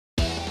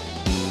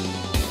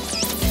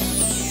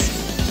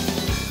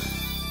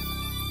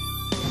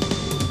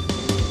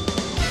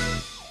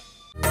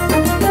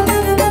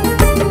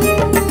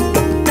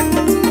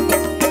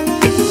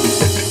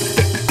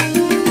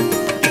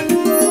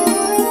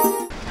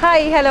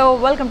Hi hello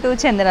welcome to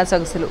చందన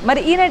సొగసులు.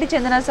 మరి ఈనాటి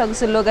చందన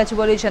సొగసుల్లో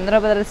గచ్చిబౌలి చంద్ర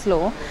బ్రదర్స్లో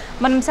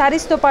మనం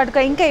శారీస్తో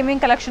పాటుగా ఇంకా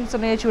ఏమేమి కలెక్షన్స్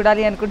ఉన్నాయో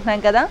చూడాలి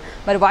అనుకుంటున్నాం కదా.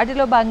 మరి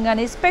వాటిలో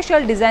భాగంగానే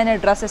స్పెషల్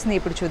డిజైనర్ డ్రెస్సెస్ని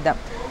ఇప్పుడు చూద్దాం.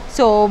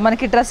 సో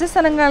మనకి డ్రెస్సెస్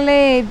అనగానే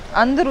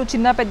అందరూ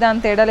చిన్న పెద్ద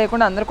అని తేడా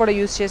లేకుండా అందరూ కూడా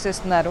యూజ్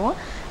చేసేస్తున్నారు.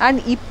 అండ్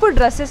ఇప్పుడు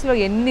డ్రెస్సెస్లో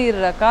ఎన్ని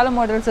రకాల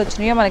మోడల్స్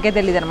వచ్చినాయో మనకే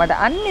తెలియదు అనమాట.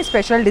 అన్ని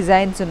స్పెషల్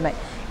డిజైన్స్ ఉన్నాయి.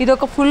 ఇది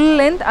ఒక full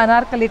length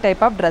Anarkali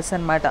type of dress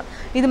అనమాట.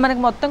 ఇది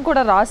మనకి మొత్తం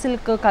కూడా రా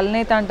సిల్క్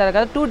కల్నేత అంటారు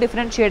కదా, 2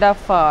 డిఫరెంట్ షేడ్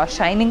ఆఫ్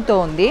షైనింగ్తో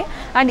ఉంది.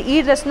 అండ్ ఈ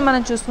డ్రెస్ని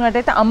మనం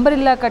చూసుకున్నట్టయితే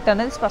అంబ్రెల్లా కట్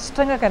అనేది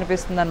స్పష్టంగా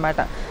కనిపిస్తుంది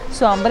అనమాట.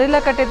 సో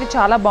అంబ్రెల్లా కట్ అయితే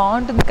చాలా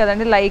బాగుంటుంది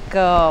కదండి. లైక్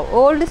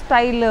ఓల్డ్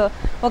స్టైల్,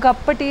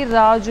 ఒకప్పటి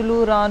రాజులు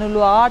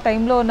రాణులు ఆ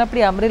టైంలో ఉన్నప్పుడు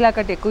ఈ అంబ్రెల్లా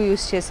కట్ ఎక్కువ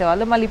యూస్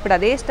చేసేవాళ్ళు. మళ్ళీ ఇప్పుడు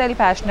అదే స్టైల్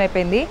ఫ్యాషన్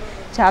అయిపోయింది.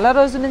 చాలా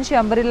రోజుల నుంచి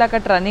అంబ్రెల్లా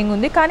కట్ రన్నింగ్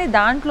ఉంది. కానీ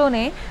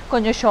దాంట్లోనే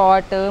కొంచెం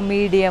short,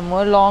 medium,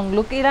 long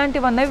look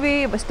ఇలాంటివన్నవి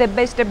step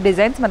by step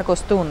designs మనకు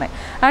వస్తూ ఉన్నాయి.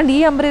 అండ్ ఈ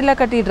అంబ్రెల్లా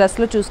కట్ ఈ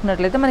డ్రెస్లో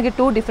చూసుకున్నట్లయితే మనకి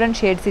 2 డిఫరెంట్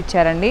షేడ్స్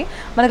ఇచ్చారండి.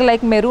 మనకి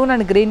like maroon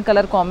and green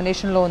colour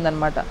కాంబినేషన్లో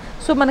ఉందన్నమాట.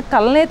 సో మనకు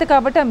కలనేత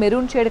కాబట్టి ఆ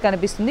మెరూన్ షేడ్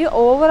కనిపిస్తుంది.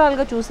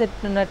 ఓవరాల్గా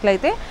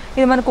చూసేటట్లయితే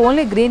ఇది మనకు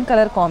only green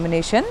colour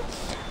combination.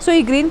 So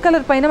ఈ గ్రీన్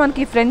కలర్ పైన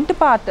మనకి ఫ్రంట్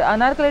పార్ట్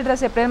అనార్కలి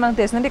డ్రెస్ ఎప్పుడైనా మనకు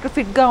తెలిసిందంటే ఇక్కడ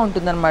ఫిట్గా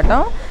ఉంటుందన్నమాట.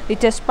 ఈ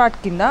చెస్ట్ పార్ట్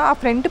కింద ఆ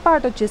ఫ్రంట్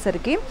పార్ట్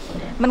వచ్చేసరికి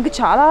మనకి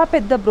చాలా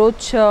పెద్ద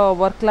బ్రోచ్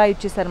వర్క్లా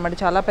ఇచ్చేసారనమాట.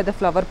 చాలా పెద్ద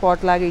ఫ్లవర్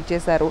పాట్ లాగా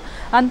ఇచ్చేసారు.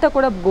 అంతా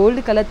కూడా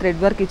గోల్డ్ కలర్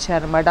థ్రెడ్ వర్క్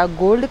ఇచ్చారనమాట. ఆ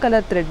గోల్డ్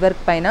కలర్ థ్రెడ్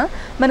వర్క్ పైన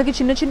మనకి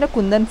చిన్న చిన్న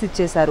కుందన్స్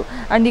ఇచ్చేసారు.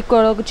 అండ్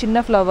ఇక్కడ ఒక చిన్న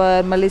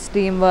ఫ్లవర్, మళ్ళీ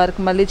స్టీమ్ వర్క్,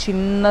 మళ్ళీ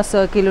చిన్న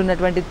సర్కిల్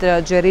ఉన్నటువంటి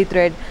జెరీ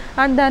థ్రెడ్,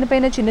 అండ్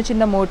దానిపైన చిన్న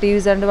చిన్న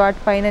మోటివ్స్ అండ్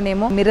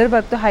వాటిపైననేమో మిర్రర్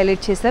వర్క్తో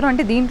హైలైట్ చేశారు.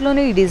 అంటే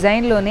దీంట్లోనే ఈ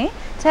డిజైన్లోనే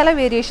చాలా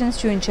వేరియేషన్స్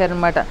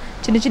చూపించారనమాట.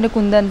 చిన్న చిన్న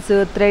కుందన్స్,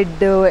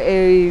 థ్రెడ్,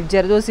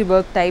 జర్దోసి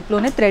వర్క్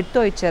టైప్లోనే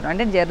థ్రెడ్తో ఇచ్చారు.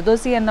 అంటే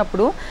జర్దోసి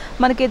అన్నప్పుడు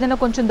మనకి ఏదైనా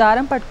కొంచెం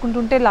దారం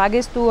పట్టుకుంటుంటే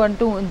లాగేస్తూ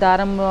అంటూ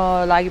దారం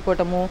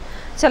లాగిపోవటము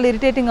చాలా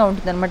ఇరిటేటింగ్గా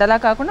ఉంటుంది అనమాట. అలా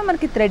కాకుండా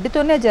మనకి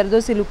థ్రెడ్తోనే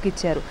జర్దోసి లుక్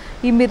ఇచ్చారు.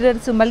 ఈ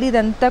మిర్రర్స్, మళ్ళీ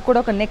ఇదంతా కూడా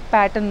ఒక neck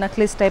pattern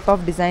necklace type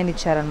of design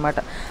ఇచ్చారనమాట.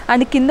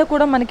 అండ్ కింద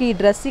కూడా మనకి ఈ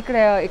డ్రెస్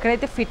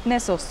ఎక్కడైతే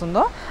ఫిట్నెస్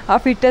వస్తుందో ఆ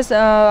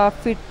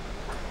ఫిట్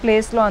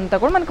ప్లేస్లో అంతా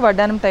కూడా మనకి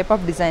వడ్డానం టైప్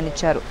ఆఫ్ డిజైన్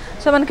ఇచ్చారు.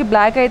 సో మనకి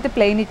బ్లాక్ అయితే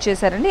ప్లెయిన్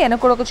ఇచ్చేసారండి. వెనక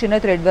కూడా ఒక చిన్న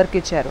థ్రెడ్ వర్క్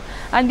ఇచ్చారు.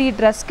 అండ్ ఈ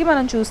డ్రెస్కి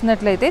మనం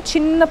చూసినట్లయితే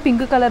చిన్న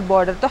పింక్ కలర్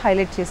బార్డర్తో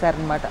హైలైట్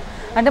చేశారనమాట.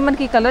 అంటే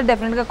మనకి ఈ కలర్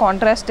డెఫినెట్గా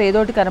కాంట్రాస్ట్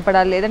ఏదోటి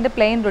కనపడాలి, లేదంటే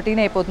ప్లెయిన్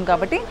రొటీన్ అయిపోతుంది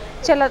కాబట్టి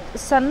చాలా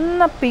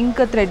సన్న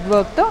పింక్ థ్రెడ్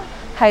వర్క్తో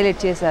హైలైట్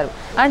చేశారు.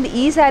 అండ్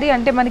ఈ శారీ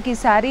అంటే మనకి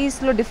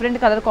శారీస్లో డిఫరెంట్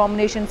కలర్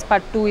కాంబినేషన్స్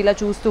పట్టు ఇలా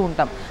చూస్తూ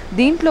ఉంటాం.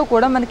 దీంట్లో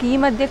కూడా మనకి ఈ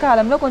మధ్య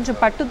కాలంలో కొంచెం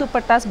పట్టు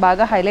దుప్పట్టాస్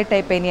బాగా హైలైట్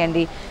అయిపోయినాయి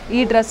అండి.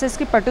 ఈ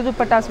డ్రెస్సెస్కి పట్టు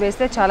దుప్పట్టాస్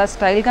వేస్తే చాలా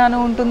స్టైల్గాను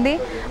ఉంటుంది.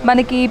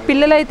 మనకి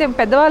పిల్లలైతే,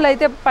 పెద్దవాళ్ళు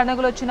అయితే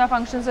పండుగలు వచ్చినా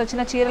ఫంక్షన్స్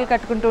వచ్చినా చీరలు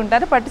కట్టుకుంటూ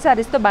ఉంటారు, పట్టు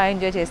శారీస్తో బాగా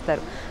ఎంజాయ్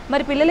చేస్తారు.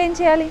 మరి పిల్లలు ఏం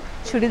చేయాలి?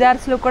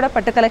 చుడిదార్స్లో కూడా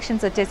పట్టు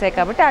కలెక్షన్స్ వచ్చేసాయి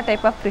కాబట్టి ఆ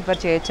టైప్ ఆఫ్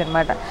ప్రిఫర్ చేయొచ్చు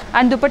అనమాట.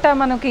 అండ్ దుపట్టా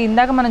మనకి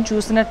ఇందాక మనం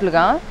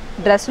చూసినట్లుగా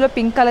డ్రెస్లో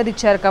పింక్ కలర్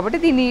ఇచ్చారు కాబట్టి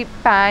దీని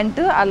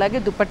ప్యాంటు అలాగే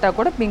దుపట్టా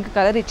కూడా పింక్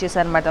కలర్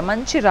ఇచ్చేసారు అనమాట.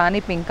 మంచి రాణి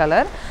పింక్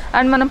కలర్.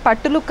 అండ్ మనం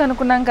పట్టు లుక్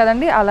అనుకున్నాం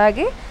కదండి,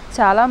 అలాగే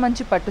చాలా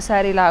మంచి పట్టు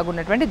శారీ లాగా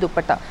ఉన్నటువంటి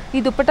దుపట్టా. ఈ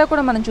దుపట్టా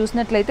కూడా మనం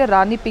చూసినట్లయితే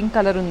రాణి పింక్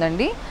కలర్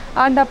ఉందండి.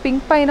 అండ్ ఆ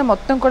పింక్ పైన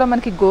మొత్తం కూడా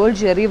మనకి గోల్డ్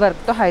జెర్రీ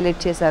వర్క్తో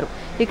హైలైట్ చేశారు.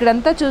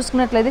 ఇక్కడంతా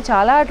చూసుకున్నట్లయితే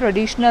చాలా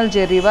ట్రెడిషనల్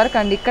జెర్రీ వర్క్,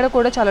 అండ్ ఇక్కడ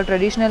కూడా చాలా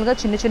ట్రెడిషనల్గా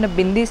చిన్న చిన్న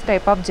bindis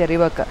type of Jerry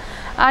work.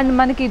 And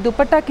మనకి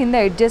దుపట్టా కింద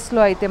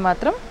ఎడ్జెస్లో అయితే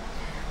మాత్రం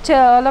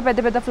చాలా పెద్ద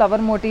పెద్ద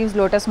ఫ్లవర్ మోటివ్స్,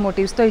 లోటస్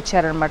మోటివ్స్తో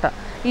ఇచ్చారనమాట.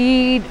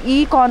 ఈ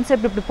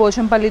కాన్సెప్ట్ ఇప్పుడు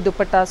పోచంపల్లి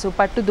దుపట్టాసు,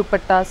 పట్టు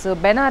దుపట్టాస్,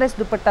 బెనారస్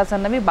దుపట్టాస్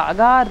అన్నవి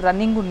బాగా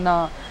రన్నింగ్ ఉన్న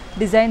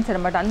డిజైన్స్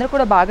అనమాట. అందరూ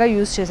కూడా బాగా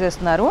యూజ్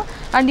చేసేస్తున్నారు.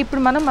 అండ్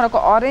ఇప్పుడు మనం మరొక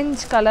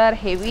ఆరెంజ్ కలర్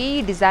హెవీ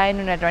డిజైన్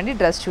ఉన్నటువంటి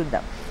డ్రెస్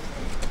చూద్దాం.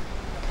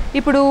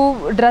 ఇప్పుడు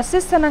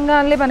డ్రెస్సెస్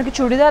అనగానే మనకి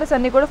చుడిదార్స్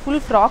అన్నీ కూడా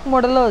ఫుల్ ఫ్రాక్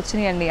మోడల్లో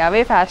వచ్చినాయండి.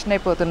 అవే ఫ్యాషన్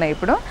అయిపోతున్నాయి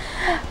ఇప్పుడు.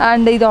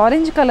 అండ్ ఇది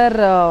ఆరెంజ్ కలర్,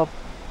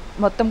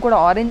 మొత్తం కూడా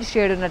ఆరెంజ్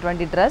షేడ్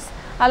ఉన్నటువంటి డ్రెస్,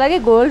 అలాగే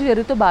గోల్డ్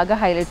జెరీతో బాగా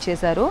హైలైట్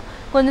చేశారు.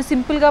 కొంచెం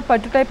సింపుల్గా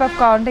పట్టు టైప్ ఆఫ్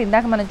కావాలంటే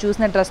ఇందాక మనం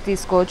చూసిన డ్రెస్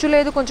తీసుకోవచ్చు.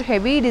 లేదు కొంచెం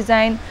హెవీ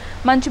డిజైన్,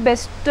 మంచి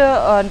బెస్ట్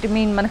అంటే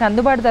మనకి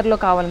అందుబాటు ధరలో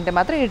కావాలంటే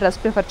మాత్రం ఈ డ్రెస్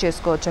ప్రిఫర్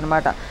చేసుకోవచ్చు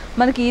అనమాట.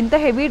 మనకి ఇంత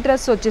హెవీ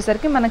డ్రెస్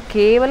వచ్చేసరికి మనకు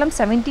కేవలం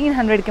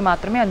 1700కి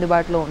మాత్రమే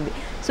అందుబాటులో ఉంది.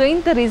 సో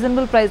ఇంత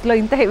రీజనబుల్ ప్రైస్లో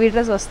ఇంత హెవీ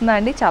డ్రెస్ వస్తుందా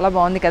అండి? చాలా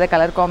బాగుంది కదా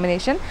కలర్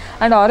కాంబినేషన్.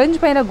 అండ్ ఆరెంజ్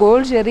పైన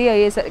గోల్డ్ జెర్రీ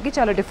అయ్యేసరికి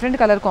చాలా డిఫరెంట్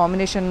కలర్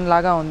కాంబినేషన్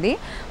లాగా ఉంది.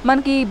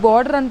 మనకి ఈ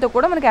బార్డర్ అంతా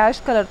కూడా మనకి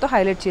యాష్ కలర్తో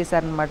హైలైట్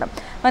చేశారనమాట.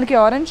 మనకి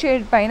ఆరెంజ్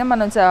షేడ్ పైన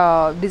మనం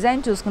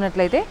డిజైన్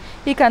చూసుకున్నట్లయితే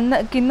ఈ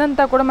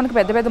కిందంతా కూడా మనకి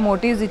పెద్ద పెద్ద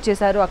మోటివ్స్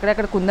ఇచ్చేసారు.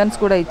 అక్కడక్కడ కుందన్స్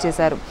కూడా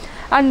ఇచ్చేసారు.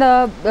 అండ్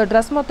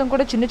డ్రెస్ మొత్తం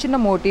కూడా చిన్న చిన్న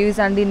మోటివ్స్.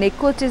 అండ్ ఈ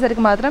నెక్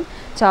వచ్చేసరికి మాత్రం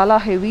చాలా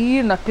హెవీ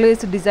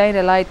నక్లెస్ డిజైన్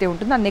ఎలా అయితే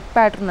ఉంటుందో ఆ నెక్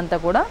ప్యాటర్న్ అంతా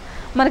కూడా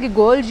మనకి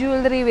గోల్డ్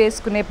జ్యువెలరీ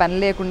వేసుకునే పని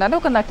లేకుండానే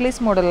ఒక నక్లెస్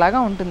మోడల్ లాగా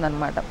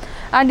ఉంటుందన్నమాట.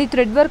 అండ్ ఈ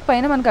థ్రెడ్ వర్క్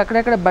పైన మనకి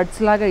అక్కడక్కడ బడ్స్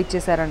లాగా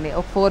ఇచ్చేసారండి.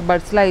 ఒక 4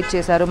 బడ్స్ లాగా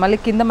ఇచ్చేసారు. మళ్ళీ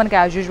కింద మనకి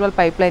యాజ్ యూజువల్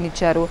పైప్ లైన్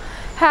ఇచ్చారు.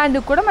 హ్యాండ్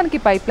కూడా మనకి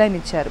పైప్ లైన్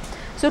ఇచ్చారు.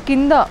 సో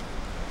కింద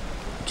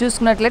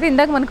చూసుకున్నట్లయితే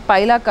ఇందాక మనకి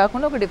పైలా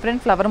కాకుండా ఒక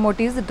డిఫరెంట్ ఫ్లవర్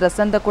మోటివ్స్ డ్రెస్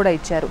అంతా కూడా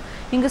ఇచ్చారు.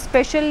 ఇంకా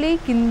స్పెషల్లీ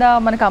కింద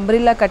మనకి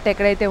అంబ్రెల్లా కట్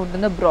ఎక్కడైతే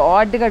ఉంటుందో,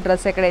 బ్రాడ్గా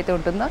డ్రెస్ ఎక్కడైతే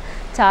ఉంటుందో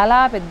చాలా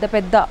పెద్ద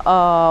పెద్ద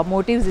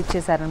మోటివ్స్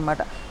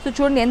ఇచ్చేసారనమాట. సో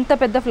చూడండి ఎంత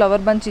పెద్ద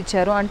ఫ్లవర్ బంచ్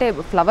ఇచ్చారు, అంటే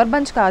ఫ్లవర్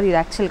బంచ్ కాదు ఇది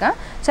యాక్చువల్గా,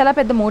 చాలా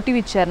పెద్ద మోటివ్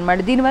ఇచ్చారు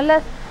అనమాట. దీనివల్ల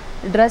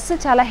డ్రెస్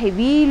చాలా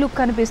హెవీ లుక్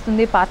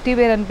అనిపిస్తుంది, పార్టీ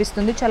వేర్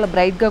అనిపిస్తుంది, చాలా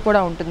బ్రైట్గా కూడా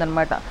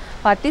ఉంటుందన్నమాట.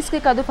 పార్టీస్కి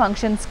కాదు,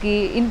 ఫంక్షన్స్కి,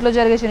 ఇంట్లో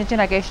జరిగే చిన్న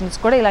చిన్న అకేషన్స్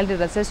కూడా ఇలాంటి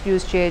డ్రెస్సెస్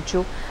యూజ్ చేయొచ్చు.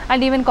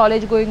 And even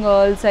college going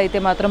girls అయితే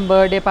మాత్రం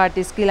బర్త్డే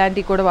పార్టీస్కి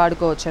ఇలాంటివి కూడా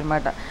వాడుకోవచ్చు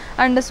అనమాట.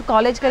 అండ్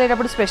కాలేజ్కి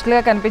వెళ్ళేటప్పుడు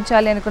స్పెషల్గా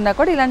కనిపించాలి అనుకున్నా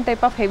కూడా ఇలాంటి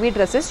type of heavy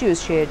dresses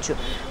use చేయొచ్చు.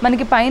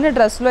 మనకి పైన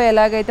డ్రెస్లో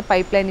ఎలాగైతే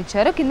పైప్ లైన్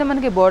ఇచ్చారో కింద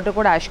మనకి బోర్డర్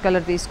కూడా యాష్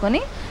కలర్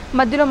తీసుకొని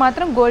మధ్యలో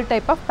మాత్రం గోల్డ్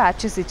టైప్ ఆఫ్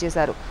ప్యాచెస్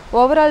ఇచ్చేసారు.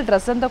 ఓవరాల్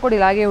డ్రెస్ అంతా కూడా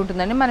ఇలాగే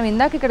ఉంటుందండి. మనం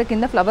ఇందాక ఇక్కడ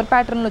కింద ఫ్లవర్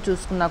ప్యాటర్న్లో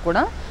చూసుకున్నా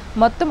కూడా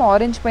మొత్తం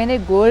ఆరెంజ్ పైన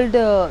గోల్డ్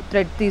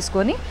థ్రెడ్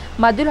తీసుకొని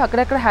మధ్యలో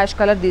అక్కడక్కడ హ్యాష్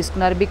కలర్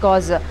తీసుకున్నారు.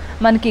 బికాజ్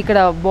మనకి ఇక్కడ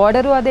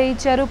బార్డరు అదే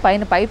ఇచ్చారు,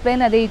 పైన పైప్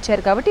లైన్ అదే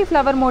ఇచ్చారు, కాబట్టి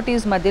ఫ్లవర్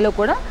మోటివ్స్ మధ్యలో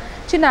కూడా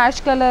చిన్న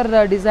యాష్ కలర్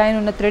డిజైన్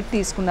ఉన్న థ్రెడ్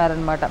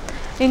తీసుకున్నారనమాట.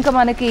 ఇంకా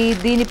మనకి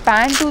దీని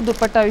ప్యాంటు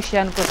దుపట్టా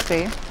విషయానికి వస్తే,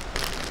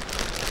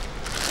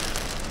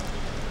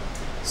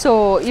 సో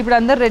ఇప్పుడు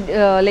అందరు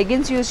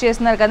లెగ్గిన్స్ యూజ్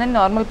చేస్తున్నారు కదండి,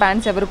 నార్మల్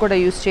ప్యాంట్స్ ఎవరు కూడా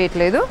యూజ్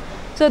చేయట్లేదు.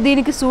 సో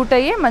దీనికి సూట్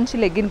అయ్యే మంచి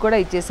లెగ్గిన్ కూడా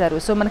ఇచ్చేసారు.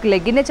 సో మనకి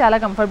లెగ్గినే చాలా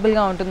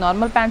కంఫర్టబుల్గా ఉంటుంది.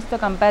 నార్మల్ ప్యాంట్స్తో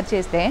కంపేర్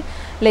చేస్తే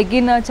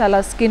లెగ్గిన్ చాలా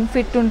స్కిన్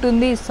ఫిట్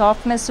ఉంటుంది,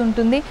 సాఫ్ట్నెస్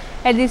ఉంటుంది.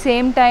 అట్ ది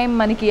సేమ్ టైం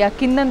మనకి ఆ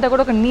కిందంతా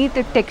కూడా ఒక నీట్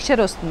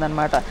టెక్స్చర్ వస్తుంది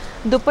అనమాట.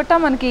 దుపట్టా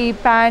మనకి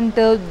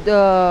ప్యాంట్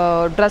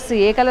డ్రెస్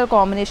ఏ కలర్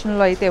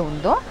కాంబినేషన్లో అయితే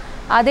ఉందో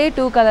అదే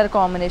 2 కలర్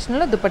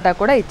కాంబినేషన్లో దుపట్టా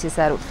కూడా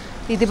ఇచ్చేసారు.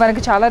 ఇది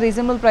మనకి చాలా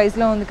రీజనబుల్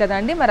ప్రైస్లో ఉంది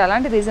కదండి. మరి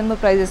అలాంటి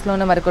రీజనబుల్ ప్రైజెస్లో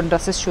ఉన్న మరికొన్ని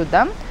డ్రెస్సెస్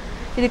చూద్దాం.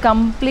 ఇది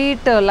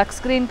కంప్లీట్ లక్స్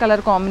గ్రీన్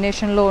కలర్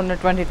కాంబినేషన్లో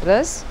ఉన్నటువంటి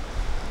డ్రెస్.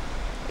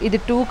 ఇది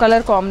 2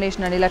 కలర్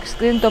కాంబినేషన్ అండి. లక్స్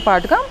గ్రీన్తో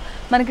పాటుగా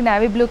మనకి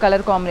నేవీ బ్లూ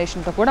కలర్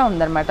కాంబినేషన్తో కూడా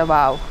ఉందన్నమాట.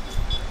 వావ్!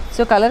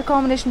 సో కలర్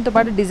కాంబినేషన్తో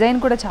పాటు డిజైన్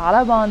కూడా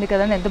చాలా బాగుంది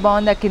కదండి. ఎంత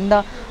బాగుంది! ఆ కింద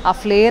ఆ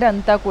ఫ్లేర్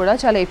అంతా కూడా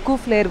చాలా ఎక్కువ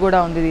ఫ్లేర్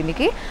కూడా ఉంది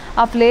దీనికి.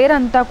 ఆ ఫ్లేర్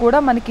అంతా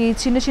కూడా మనకి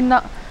చిన్న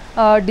చిన్న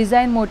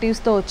డిజైన్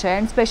మోటివ్స్తో వచ్చాయి.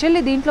 అండ్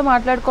స్పెషల్లీ దీంట్లో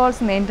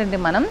మాట్లాడుకోవాల్సింది ఏంటంటే,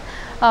 మనం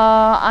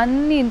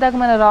అన్నీ ఇందాక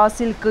మన రా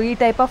సిల్క్ ఈ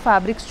టైప్ ఆఫ్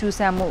ఫ్యాబ్రిక్స్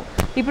చూసాము,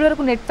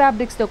 ఇప్పటివరకు నెట్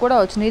ఫ్యాబ్రిక్స్తో కూడా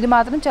వచ్చినాయి. ఇది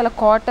మాత్రం చాలా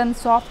కాటన్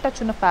సాఫ్ట్ టచ్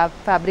ఉన్న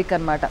ఫ్యాబ్రిక్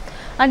అనమాట.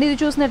 అండ్ ఇది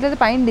చూసినట్లయితే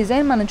పైన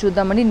డిజైన్ మనం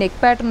చూద్దామండి. నెక్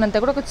ప్యాటర్న్ అంతా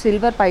కూడా ఒక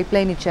సిల్వర్ పైప్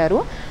లైన్ ఇచ్చారు.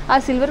 ఆ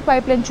సిల్వర్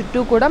పైప్ లైన్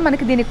చుట్టూ కూడా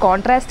మనకి దీని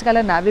కాంట్రాస్ట్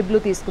కలర్ నావీ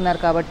బ్లూ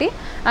తీసుకున్నారు కాబట్టి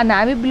ఆ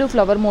నావీ బ్లూ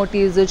ఫ్లవర్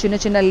మోటివ్స్, చిన్న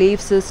చిన్న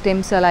లీవ్స్,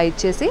 స్టెమ్స్ అలా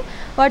ఇచ్చేసి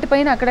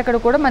వాటిపైన అక్కడక్కడ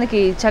కూడా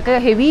మనకి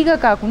చక్కగా హెవీగా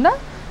కాకుండా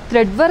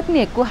థ్రెడ్ వర్క్ని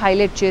ఎక్కువ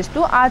హైలైట్ చేస్తూ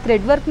ఆ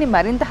థ్రెడ్ వర్క్ని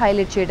మరింత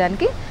హైలైట్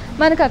చేయడానికి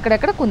మనకి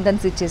అక్కడక్కడ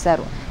కుందన్స్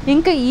ఇచ్చేసారు.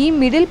 ఇంకా ఈ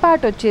మిడిల్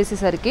పార్ట్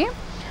వచ్చేసేసరికి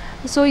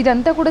సో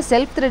ఇదంతా కూడా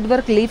సెల్ఫ్ థ్రెడ్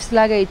వర్క్ లీవ్స్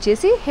లాగా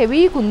ఇచ్చేసి హెవీ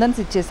కుందన్స్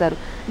ఇచ్చేసారు.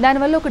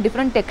 దానివల్ల ఒక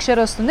డిఫరెంట్ టెక్స్చర్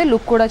వస్తుంది,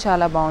 లుక్ కూడా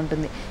చాలా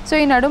బాగుంటుంది. సో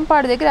ఈ నడుం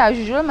పార్ట్ దగ్గర యాజ్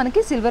యూజువల్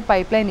మనకి సిల్వర్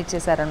పైప్ లైన్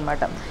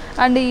ఇచ్చేసారనమాట.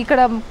 అండ్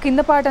ఇక్కడ కింద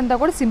పార్ట్ అంతా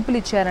కూడా సింపుల్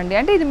ఇచ్చారండి.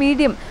 అంటే ఇది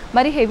మీడియం,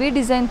 మరి హెవీ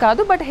డిజైన్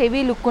కాదు, బట్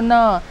హెవీ లుక్ ఉన్న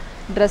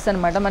డ్రెస్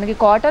అనమాట. మనకి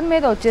కాటన్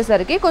మీద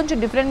వచ్చేసరికి కొంచెం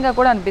డిఫరెంట్గా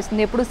కూడా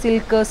అనిపిస్తుంది. ఎప్పుడు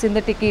సిల్క్,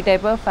 సింథటిక్ ఈ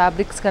టైప్ ఆఫ్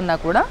ఫ్యాబ్రిక్స్ కన్నా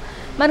కూడా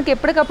మనకి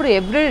ఎప్పటికప్పుడు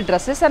ఎవ్రీడే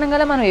డ్రెస్సెస్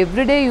అనగానే మనం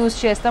ఎవ్రీడే యూజ్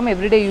చేస్తాం,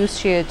 ఎవ్రీడే యూజ్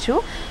చేయొచ్చు.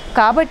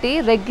 కాబట్టి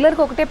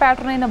రెగ్యులర్గా ఒకటే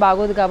ప్యాటర్న్ అయినా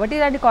బాగోదు, కాబట్టి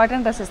ఇలాంటి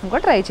కాటన్ డ్రెస్సెస్ని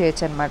కూడా ట్రై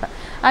చేయొచ్చు అనమాట.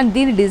 అండ్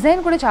దీని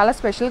డిజైన్ కూడా చాలా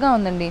స్పెషల్గా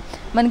ఉందండి.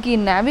 మనకి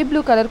నేవీ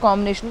బ్లూ కలర్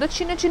కాంబినేషన్తో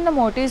చిన్న చిన్న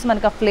మోటివ్స్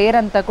మనకి ఆ ఫ్లేర్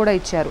అంతా కూడా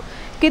ఇచ్చారు.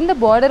 కింద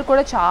బార్డర్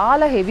కూడా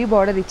చాలా హెవీ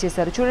బార్డర్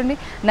ఇచ్చేసారు. చూడండి,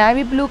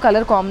 నేవీ బ్లూ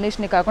కలర్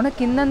కాంబినేషనే కాకుండా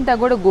కిందంతా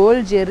కూడా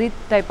gold Jerry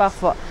type of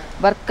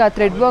work,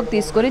 thread work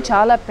తీసుకొని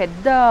చాలా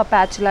పెద్ద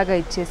ప్యాచ్ లాగా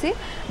ఇచ్చేసి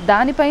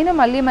దానిపైన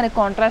మళ్ళీ మనకి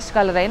కాంట్రాస్ట్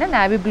కలర్ అయిన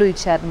నేవీ బ్లూ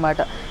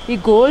ఇచ్చారనమాట. ఈ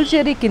గోల్డ్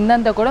జెర్రీ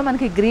కిందంతా కూడా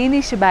మనకి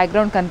గ్రీనిష్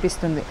బ్యాక్గ్రౌండ్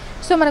కనిపిస్తుంది.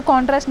 సో మన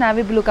కాంట్రాస్ట్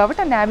నేవీ బ్లూ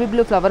కాబట్టి ఆ నేవీ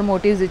బ్లూ ఫ్లవర్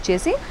మోటివ్స్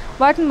ఇచ్చేసి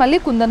వాటిని మళ్ళీ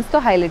కుందన్స్తో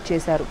హైలైట్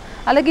చేశారు.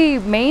 అలాగే ఈ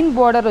మెయిన్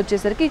బార్డర్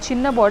వచ్చేసరికి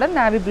చిన్న బార్డర్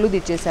నేవీ బ్లూది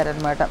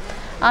ఇచ్చేసారనమాట.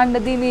 అండ్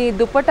దీని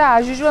దుపట్టా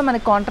యాజ్ యూజువల్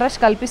మనకి కాంట్రాస్ట్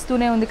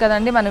కల్పిస్తూనే ఉంది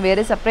కదండి. మనం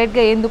వేరే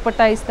సపరేట్గా ఏం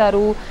దుపట్టా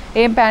ఇస్తారు,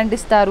 ఏం ప్యాంట్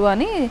ఇస్తారు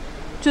అని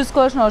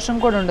చూసుకోవాల్సిన అవసరం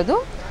కూడా ఉండదు.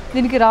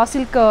 దీనికి raw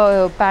silk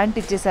pant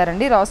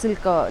ఇచ్చేసారండి. Raw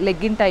silk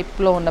legging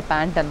టైప్లో ఉన్న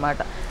ప్యాంట్ అనమాట.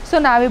 సో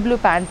నావీ బ్లూ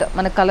ప్యాంట్,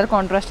 మన కలర్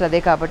కాంట్రాస్ట్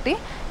అదే కాబట్టి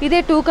ఇదే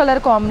 2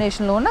 కలర్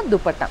కాంబినేషన్లో ఉన్న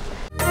దుపట్టా.